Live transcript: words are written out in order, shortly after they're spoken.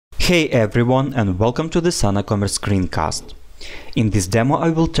Hey everyone, and welcome to the Sana Commerce screencast. In this demo I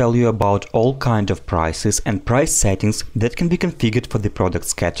will tell you about all kind of prices and price settings that can be configured for the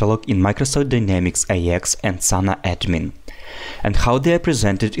products catalog in Microsoft Dynamics AX and Sana Admin, and how they are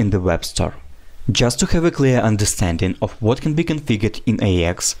presented in the web store. Just to have a clear understanding of what can be configured in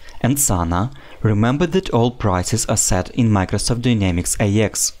AX and Sana, remember that all prices are set in Microsoft Dynamics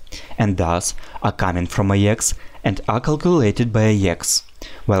AX, and thus are coming from AX and are calculated by AX,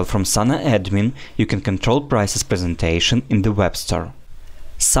 while from Sana Admin you can control prices presentation in the web store.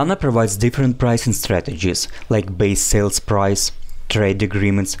 Sana provides different pricing strategies like base sales price, trade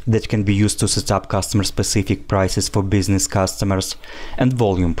agreements that can be used to set up customer-specific prices for business customers, and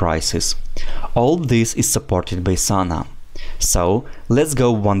volume prices. All this is supported by Sana. So let's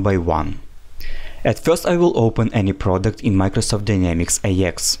go one by one. At first I will open any product in Microsoft Dynamics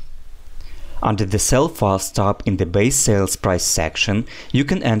AX. Under the Sell Files tab in the Base Sales Price section, you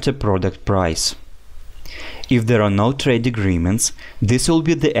can enter product price. If there are no trade agreements, this will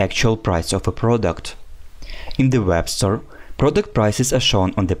be the actual price of a product. In the web store, product prices are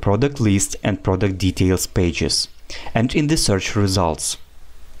shown on the product list and product details pages, and in the search results.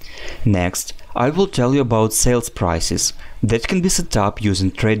 Next, I will tell you about sales prices that can be set up using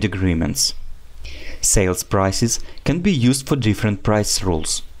trade agreements. Sales prices can be used for different price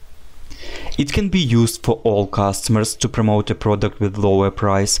rules. It can be used for all customers to promote a product with lower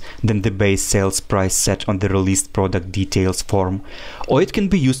price than the base sales price set on the released product details form, or it can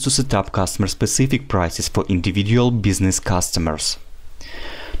be used to set up customer-specific prices for individual business customers.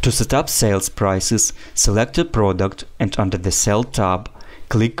 To set up sales prices, select a product and under the Sell tab,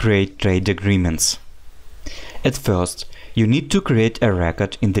 click Create Trade Agreements. At first, you need to create a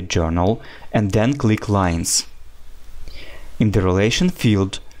record in the journal and then click Lines. In the Relation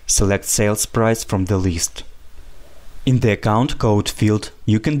field, select Sales Price from the list. In the Account Code field,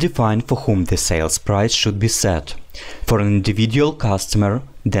 you can define for whom the sales price should be set. For an individual customer,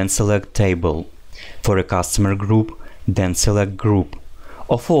 then select Table. For a customer group, then select Group,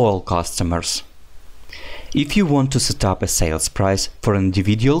 or for all customers. If you want to set up a sales price for an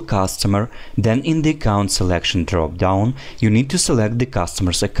individual customer, then in the Account Selection drop-down, you need to select the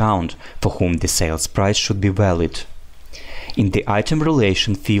customer's account for whom the sales price should be valid. In the Item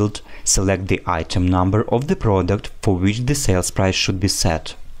Relation field, select the item number of the product for which the sales price should be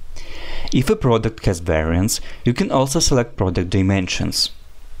set. If a product has variants, you can also select product dimensions.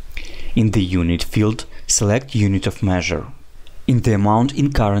 In the Unit field, select Unit of Measure. In the Amount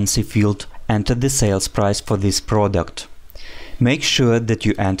in Currency field, enter the sales price for this product. Make sure that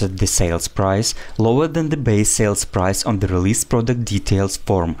you entered the sales price lower than the base sales price on the released product details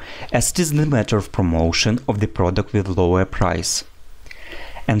form, as it is the matter of promotion of the product with lower price.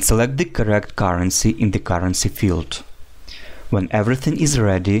 And select the correct currency in the currency field. When everything is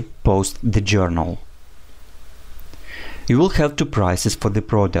ready, post the journal. You will have two prices for the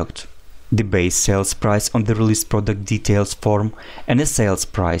product: the base sales price on the released product details form and a sales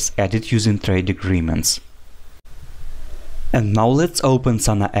price added using trade agreements. And now let's open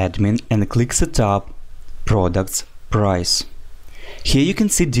Sana Admin and click Setup, Products, Price. Here you can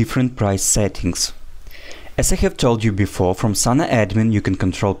see different price settings. As I have told you before, from Sana Admin you can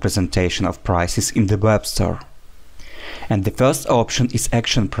control presentation of prices in the web store. And the first option is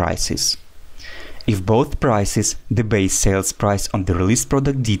Action Prices. If both prices, the base sales price on the released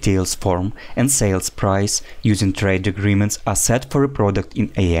product details form and sales price using trade agreements are set for a product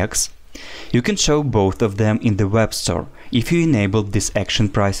in AX, you can show both of them in the web store if you enable this Action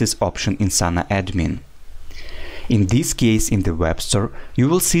Prices option in Sana Admin. In this case, in the web store, you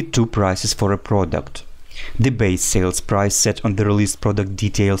will see two prices for a product. The base sales price set on the released product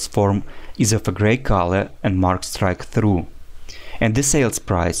details form is of a gray color and marked Strike Through, and the sales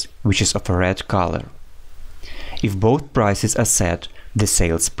price, which is of a red color. If both prices are set, the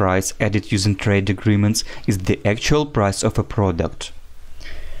sales price added using trade agreements is the actual price of a product.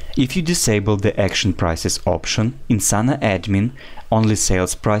 If you disable the Action Prices option, in Sana Admin, only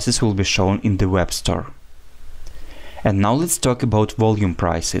sales prices will be shown in the web store. And now let's talk about volume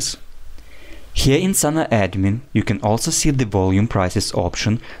prices. Here in Sana Admin, you can also see the Volume Prices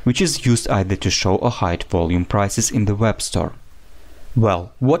option, which is used either to show or hide volume prices in the web store.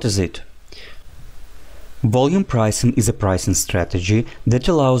 Well, what is it? Volume pricing is a pricing strategy that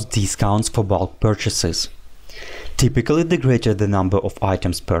allows discounts for bulk purchases. Typically, the greater the number of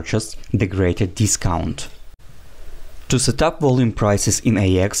items purchased, the greater discount. To set up volume prices in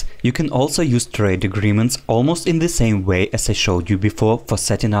AX, you can also use trade agreements almost in the same way as I showed you before for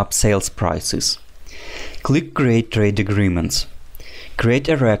setting up sales prices. Click Create Trade Agreements. Create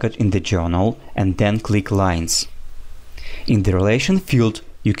a record in the journal and then click Lines. In the Relation field,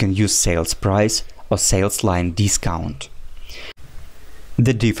 you can use sales price or sales line discount.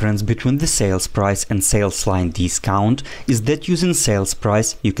 The difference between the sales price and sales line discount is that using sales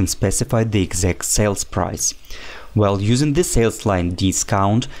price you can specify the exact sales price, while using the sales line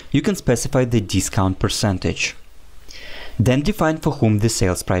discount you can specify the discount percentage. Then define for whom the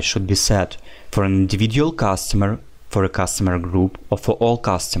sales price should be set, for an individual customer, for a customer group, or for all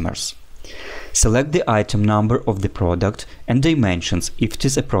customers. Select the item number of the product and dimensions if it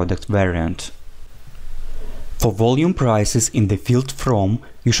is a product variant. For volume prices in the field From,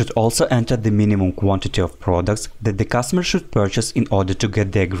 you should also enter the minimum quantity of products that the customer should purchase in order to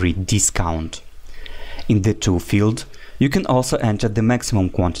get the agreed discount. In the To field, you can also enter the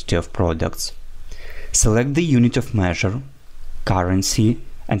maximum quantity of products. Select the unit of measure, currency,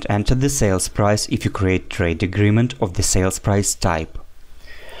 and enter the sales price if you create trade agreement of the sales price type.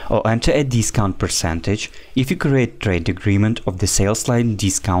 Or enter a discount percentage if you create trade agreement of the sales line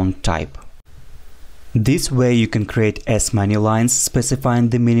discount type. This way you can create as many lines specifying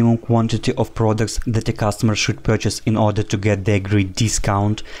the minimum quantity of products that a customer should purchase in order to get the agreed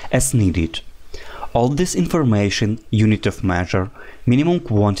discount as needed. All this information, unit of measure, minimum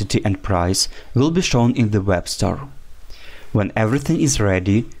quantity and price will be shown in the web store. When everything is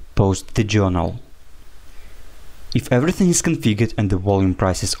ready, post the journal. If everything is configured and the volume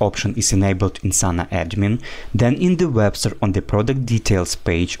prices option is enabled in Sana admin, then in the web store on the product details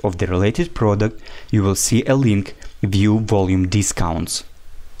page of the related product you will see a link View Volume Discounts.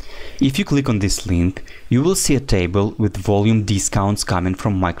 If you click on this link, you will see a table with volume discounts coming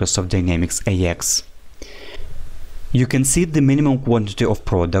from Microsoft Dynamics AX. You can see the minimum quantity of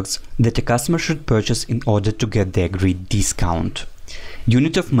products that a customer should purchase in order to get the agreed discount.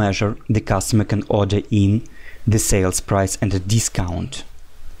 Unit of measure the customer can order in, the sales price and a discount.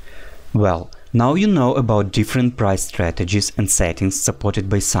 Well, now you know about different price strategies and settings supported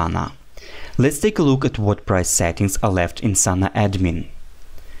by Sana. Let's take a look at what price settings are left in Sana admin.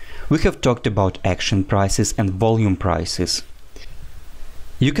 We have talked about action prices and volume prices.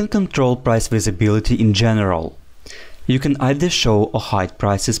 You can control price visibility in general. You can either show or hide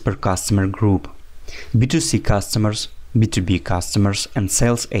prices per customer group, B2C customers, B2B customers and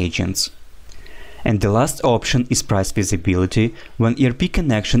sales agents. And the last option is price visibility when ERP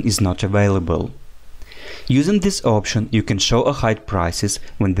connection is not available. Using this option, you can show or hide prices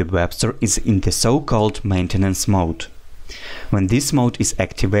when the web store is in the so-called maintenance mode. When this mode is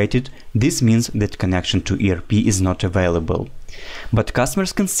activated, this means that connection to ERP is not available, but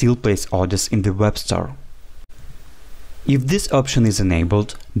customers can still place orders in the web store. If this option is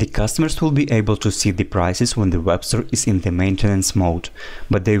enabled, the customers will be able to see the prices when the web store is in the maintenance mode,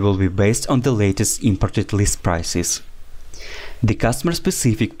 but they will be based on the latest imported list prices. The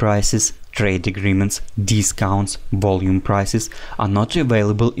customer-specific prices, trade agreements, discounts, volume prices are not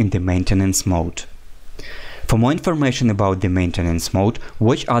available in the maintenance mode. For more information about the maintenance mode,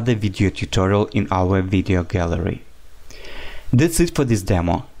 watch other video tutorial in our video gallery. That's it for this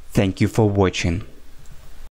demo. Thank you for watching.